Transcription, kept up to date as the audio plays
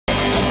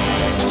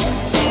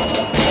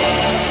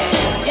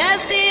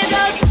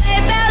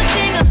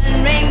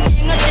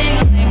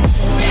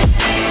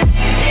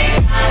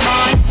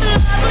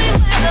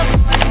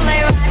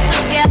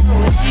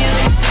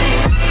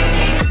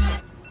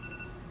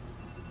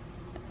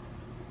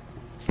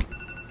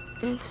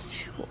It's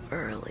too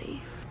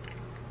early.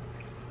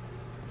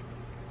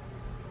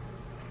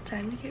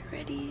 Time to get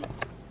ready.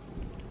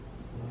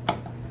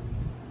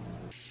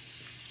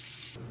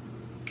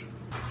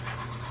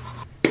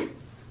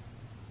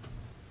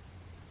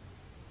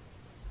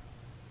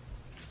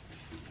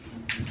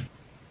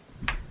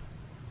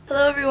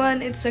 Hello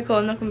everyone, it's Nicole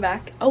and welcome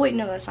back. Oh wait,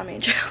 no, that's not my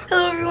intro.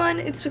 Hello everyone,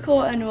 it's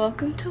Nicole and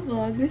welcome to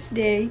Vlogmas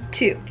Day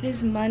 2. It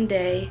is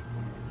Monday.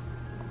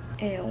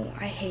 Ew,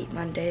 I hate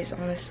Mondays,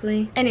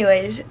 honestly.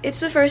 Anyways, it's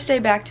the first day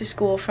back to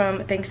school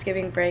from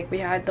Thanksgiving break. We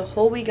had the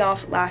whole week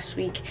off last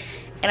week,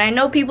 and I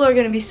know people are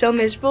gonna be so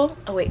miserable.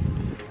 Oh wait.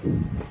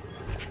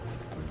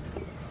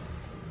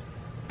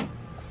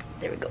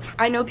 There we go.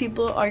 I know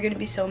people are gonna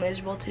be so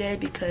miserable today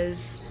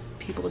because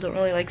people don't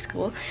really like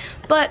school,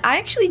 but I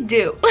actually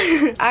do.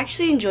 I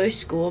actually enjoy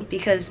school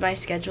because my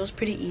schedule is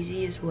pretty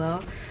easy as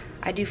well.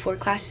 I do 4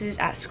 classes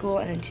at school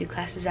and then 2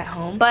 classes at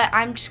home. But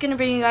I'm just gonna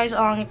bring you guys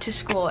along to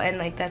school and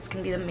like that's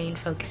gonna be the main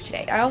focus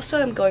today. I also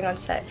am going on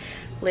set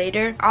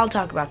later. I'll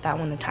talk about that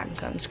when the time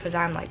comes because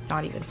I'm like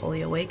not even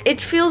fully awake.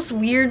 It feels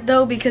weird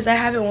though because I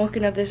haven't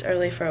woken up this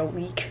early for a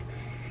week.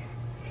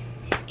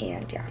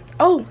 And yeah.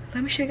 Oh,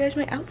 let me show you guys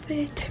my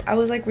outfit. I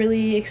was like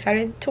really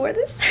excited to wear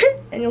this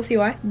and you'll see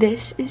why.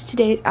 This is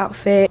today's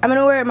outfit. I'm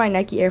gonna wear my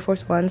Nike Air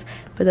Force Ones,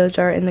 but those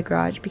are in the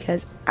garage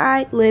because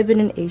I live in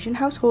an Asian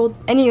household.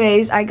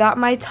 Anyways, I got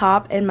my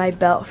top and my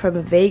belt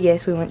from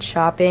Vegas. We went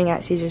shopping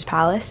at Caesar's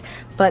Palace,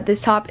 but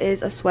this top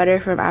is a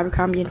sweater from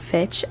Abercrombie &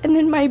 Fitch, and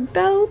then my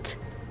belt.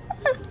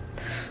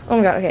 Oh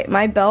my god, okay.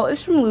 My belt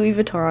is from Louis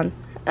Vuitton.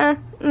 Yeah.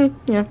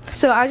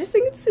 So I just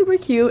think it's super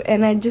cute,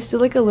 and I just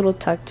did like a little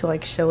tuck to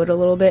like show it a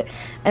little bit.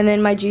 And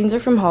then my jeans are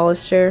from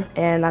Hollister,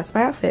 and that's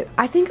my outfit.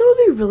 I think it'll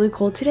be really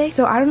cold today,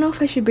 so I don't know if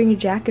I should bring a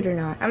jacket or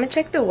not. I'm gonna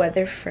check the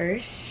weather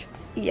first.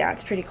 Yeah,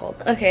 it's pretty cold.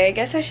 Okay, I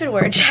guess I should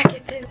wear a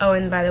jacket then. Oh,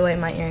 and by the way,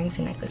 my earrings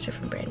and necklace are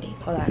from Brandy.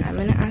 Hold on, I'm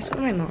gonna ask what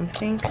my mom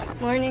thinks.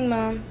 Morning,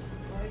 Mom.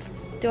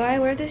 Do I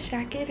wear this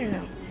jacket or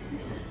no?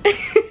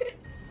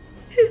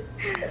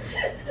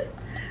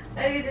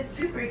 I mean, it's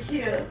super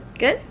cute.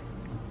 Good?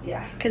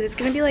 Yeah. Because it's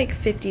gonna be like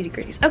 50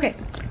 degrees. Okay,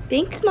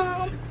 thanks,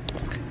 Mom.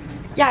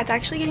 Yeah, it's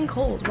actually getting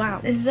cold. Wow.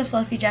 This is a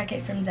fluffy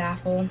jacket from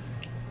Zaful.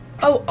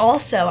 Oh,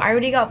 also, I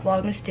already got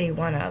Vlogmas Day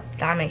 1 up.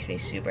 That makes me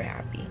super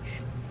happy.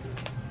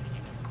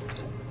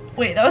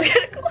 Wait, that was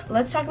kind of cool.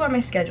 Let's talk about my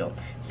schedule.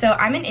 So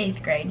I'm in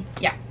 8th grade,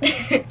 yeah.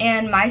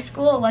 And my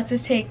school lets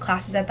us take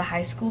classes at the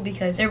high school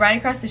because they're right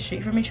across the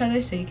street from each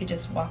other, so you could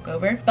just walk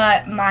over.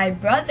 But my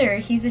brother,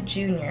 he's a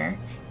junior,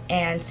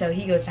 and so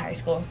he goes to high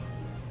school,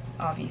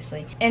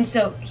 obviously. And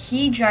so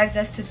he drives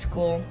us to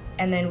school,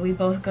 and then we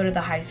both go to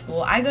the high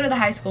school. I go to the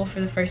high school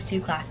for the first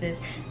 2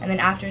 classes, and then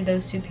after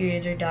those 2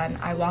 periods are done,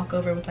 I walk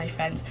over with my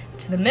friends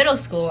to the middle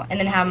school and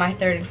then have my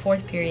 3rd and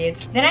 4th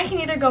periods. Then I can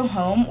either go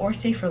home or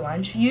stay for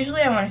lunch.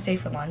 Usually I want to stay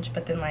for lunch,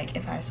 but then like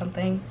if I have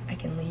something, I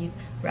can leave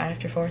right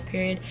after 4th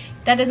period.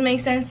 If that doesn't make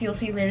sense, you'll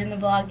see later in the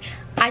vlog.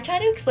 I try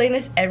to explain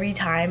this every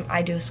time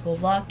I do a school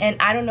vlog, and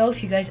I don't know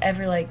if you guys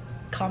ever like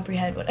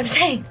comprehend what I'm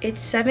saying.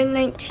 It's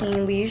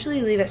 7:19. We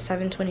usually leave at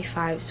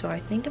 7:25, so I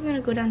think I'm gonna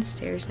go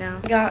downstairs now.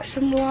 Got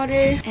some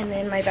water and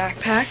then my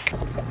backpack.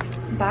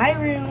 Bye,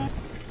 room.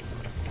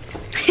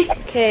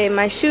 Okay,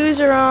 my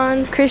shoes are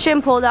on.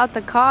 Christian pulled out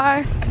the car,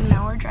 and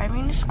now we're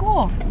driving to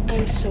school.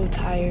 I'm so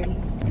tired.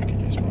 Okay,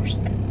 there's more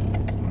sleep.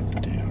 It's a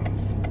day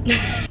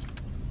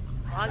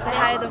off. Say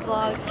hi to the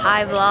vlog.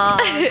 Hi vlog.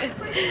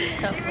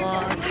 What's up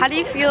vlog? How do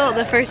you feel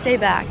the first day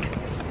back?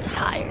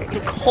 Tired.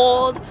 You're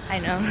cold. I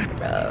know.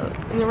 Bro.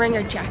 And you're wearing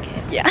your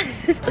jacket. Yeah.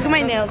 Look at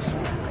my nails.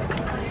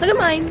 Look at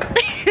mine.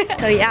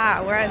 So yeah,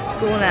 we're at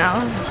school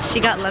now. She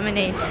got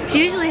lemonade.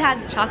 She usually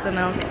has chocolate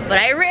milk, but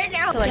I ran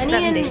out. So like Jenny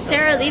 7 and days.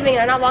 Sarah are leaving.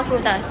 They're not walking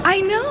with us.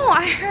 I know,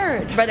 I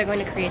heard. But they're going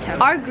to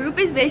Koreatown. Our group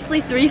is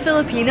basically 3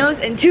 Filipinos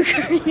and 2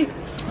 Koreans.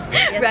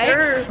 Yes, right?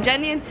 sir.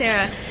 Jenny and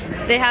Sarah,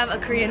 they have a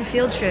Korean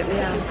field trip.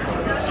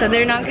 Yeah. So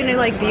they're not gonna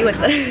like be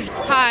with us.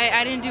 Hi,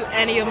 I didn't do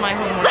any of my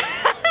homework.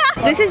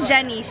 This is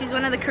Jenny. She's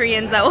one of the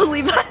Koreans that will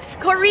leave us.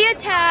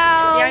 Koreatown.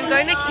 Yeah, I'm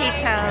going to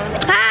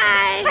K-Town.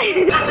 Hi.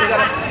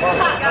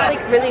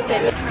 Like really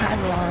famous.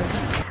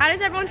 How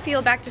does everyone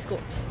feel back to school?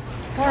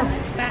 Horrible.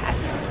 Bad.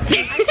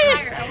 I'm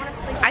tired. I want to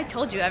sleep. I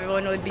told you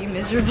everyone would be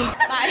miserable.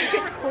 Bye.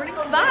 You're recording.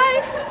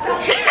 Bye.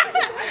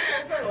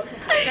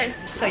 Okay.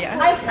 So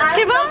yeah.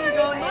 Okay,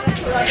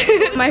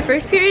 bye. My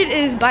first period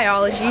is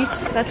biology.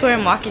 That's where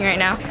I'm walking right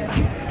now.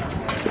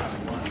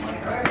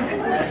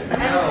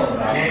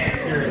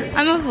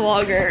 I'm a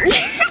vlogger.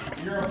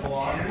 You're a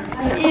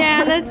vlogger?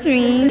 Yeah, that's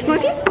me.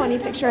 Want to see a funny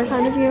picture I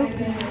found of you?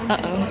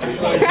 Uh-oh.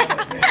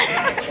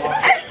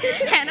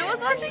 Hannah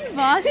was watching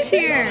Boss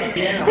Cheer.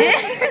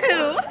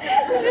 Ew.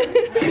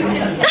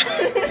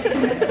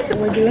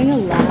 We're doing a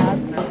lab.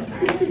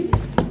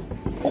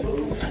 What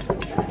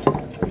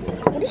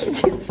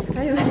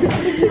are you doing? I'm on the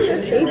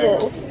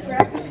table.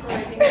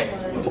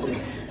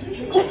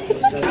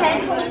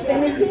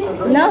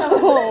 No.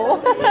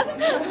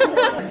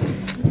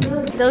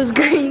 Those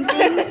green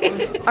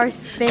things are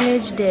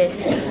spinach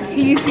discs. Can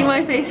you see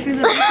my face through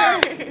the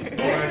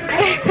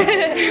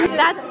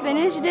That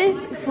spinach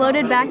disc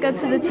floated back up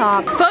to the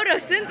top.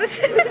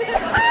 Photosynthesis.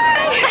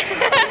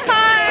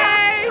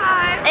 Hi.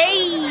 Hi.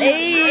 Hey.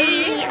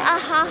 Hey.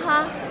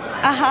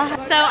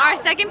 So our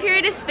second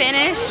period is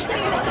Spanish.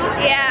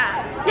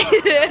 Yeah.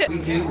 We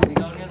go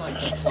get like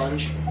a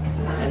lunch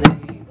and then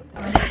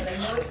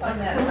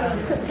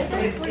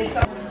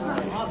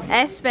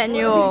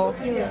Espanol.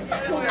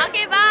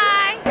 Okay,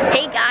 bye.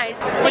 Hey guys.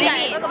 What do you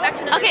mean? Welcome back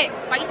to another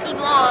spicy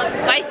vlog.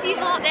 Spicy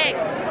vlog. Today,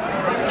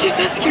 Just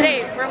so scary.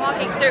 today we're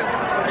walking through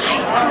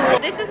high school.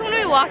 This is when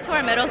we walk to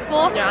our middle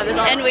school. Yeah, there's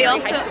all and we scary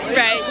also, high schoolers.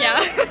 right,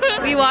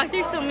 yeah. We walk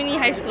through so many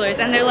high schoolers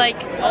and they're like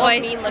All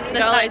twice mean looking. the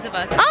They're size like- of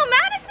us. Oh,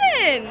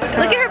 Madison!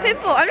 Look at her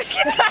pimple. I'm just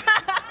kidding.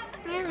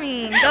 I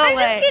mean, I'm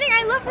just kidding.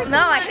 I love her so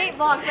No, much. I hate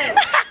vlogs.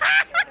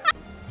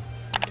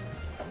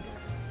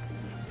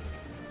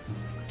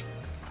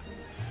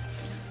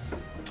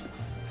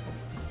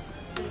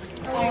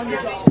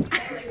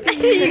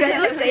 You guys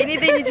don't say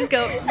anything, you just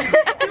go.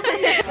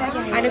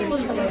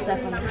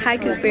 Hi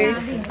Cooper.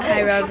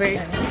 Hi Robert.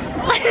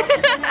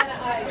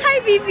 Hi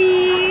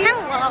BB.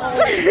 Hello.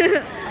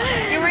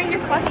 You're wearing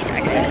your fluffy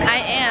jacket. I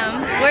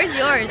am. Where's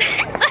yours?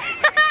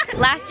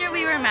 Last year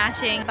we were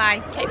matching.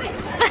 Bye. Okay,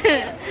 peace.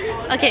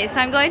 Okay, so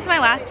I'm going to my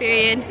last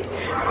period,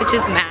 which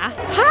is math.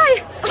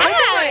 Hi!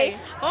 Hi!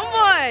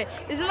 Homeboy!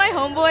 This is my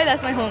homeboy,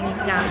 that's my homie.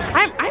 Nah.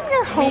 I'm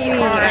your homie.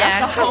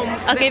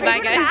 Yeah. Okay, bye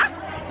guys.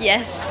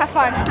 Yes. Have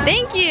fun.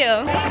 Thank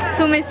you.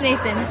 Who missed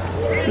Nathan?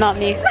 Not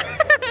me.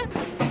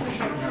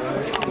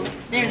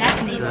 There,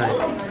 that's Nathan.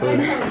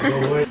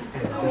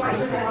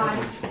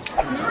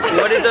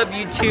 what is up,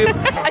 YouTube?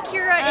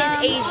 Akira is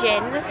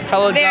Asian.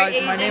 Hello Very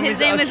guys, my Asian. name His is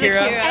name is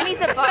Akira. Akira. And he's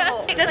a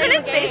bubble. Doesn't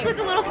his face look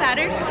a little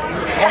fatter? Oh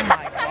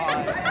my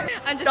god.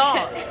 I'm just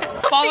Stop.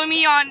 kidding. Follow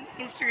me on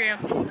Instagram.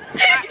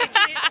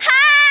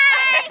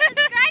 Hi!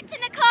 Subscribe to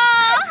Nicole!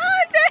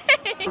 Oh,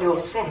 thanks. Your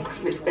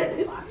sex, Miss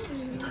Bennett.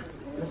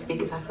 Must be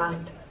because I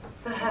found.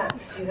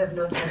 Perhaps you have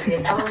not had the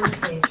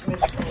advantage,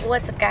 Miss Bennett.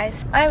 What's up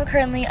guys? I'm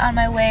currently on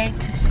my way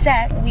to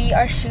set. We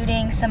are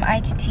shooting some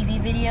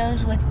IGTV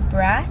videos with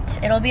Brat.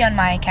 It'll be on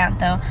my account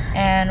though.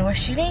 And we're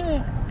shooting,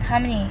 how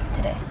many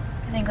today?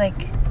 I think like,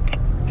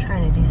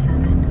 Trying to do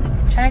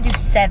 7. trying to do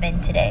 7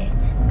 today.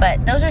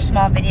 But those are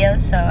small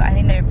videos, so I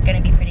think they're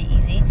gonna be pretty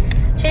easy.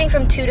 Shooting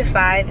from 2 to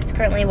 5. It's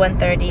currently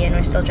 1:30 and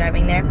we're still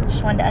driving there.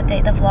 Just wanted to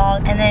update the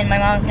vlog. And then my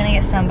mom's gonna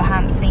get some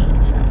behind the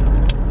scenes. So.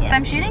 Yeah.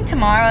 I'm shooting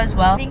tomorrow as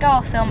well. I think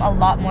I'll film a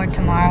lot more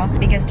tomorrow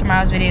because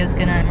tomorrow's video is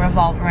gonna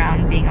revolve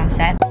around being on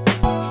set.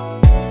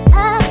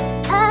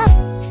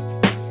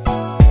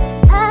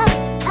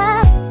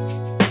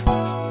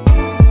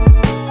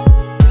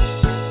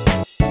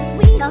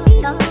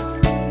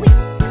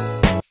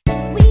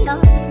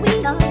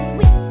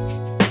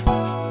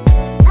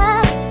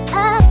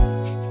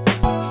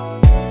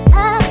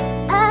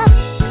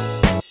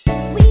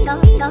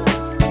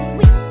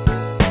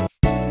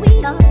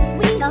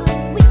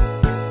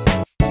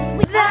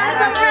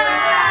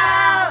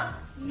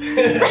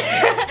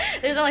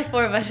 There's only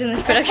 4 of us in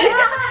this production.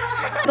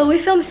 But we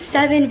filmed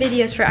 7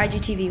 videos for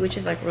IGTV, which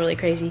is like really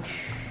crazy.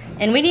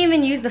 And we didn't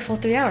even use the full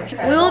 3 hours.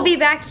 We will be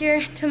back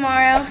here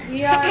tomorrow.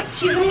 Yeah,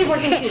 she's only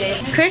working 2 days.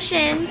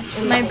 Christian,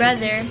 my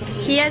brother,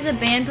 he has a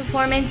band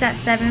performance at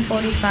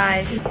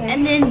 7:45.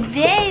 And then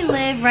they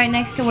live right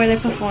next to where they're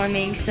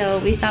performing, so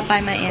we stopped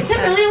by my aunt's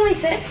house. Really only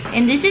 6?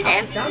 And this is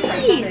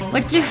empty.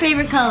 What's your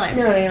favorite color?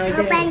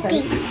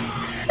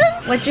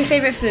 What's your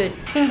favorite food?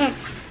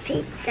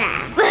 Pizza.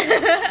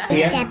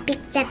 Yeah.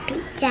 Pizza,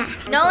 pizza.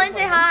 Nolan,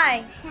 say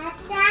hi.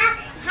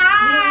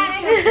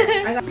 Hi.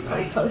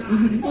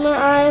 My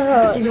eye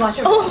hurts. Did you watch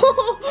it?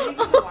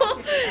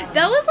 Oh,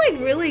 that was like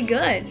really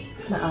good.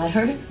 My eye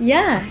hurt?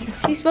 Yeah,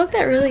 she spoke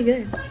that really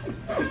good.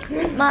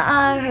 My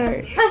eye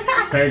hurt.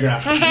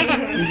 Paragraph.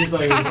 You just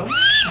like,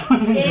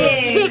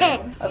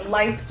 Of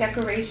lights,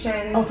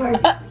 decorations. Oh, for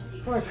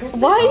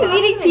Why are you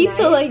eating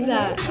pizza like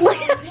that? Look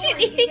how she's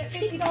eating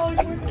pizza.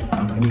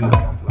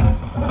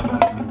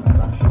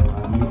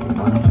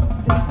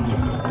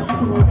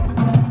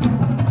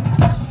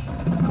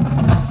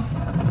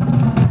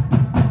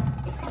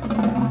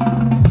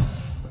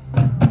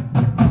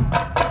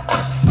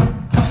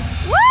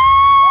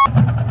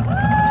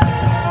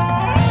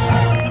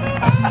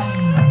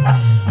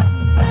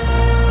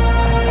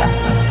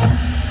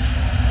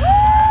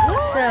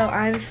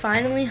 I'm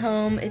finally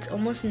home. It's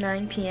almost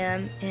 9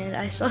 p.m. and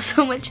I still have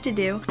so much to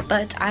do.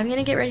 But I'm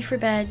gonna get ready for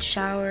bed,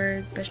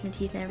 shower, brush my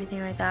teeth and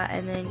everything like that,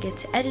 and then get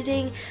to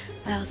editing.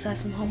 I also have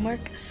some homework,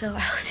 so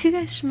I'll see you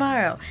guys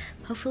tomorrow.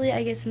 Hopefully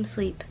I get some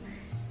sleep.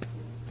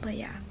 But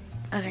yeah.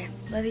 Okay.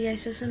 Love you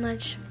guys so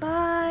much.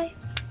 Bye.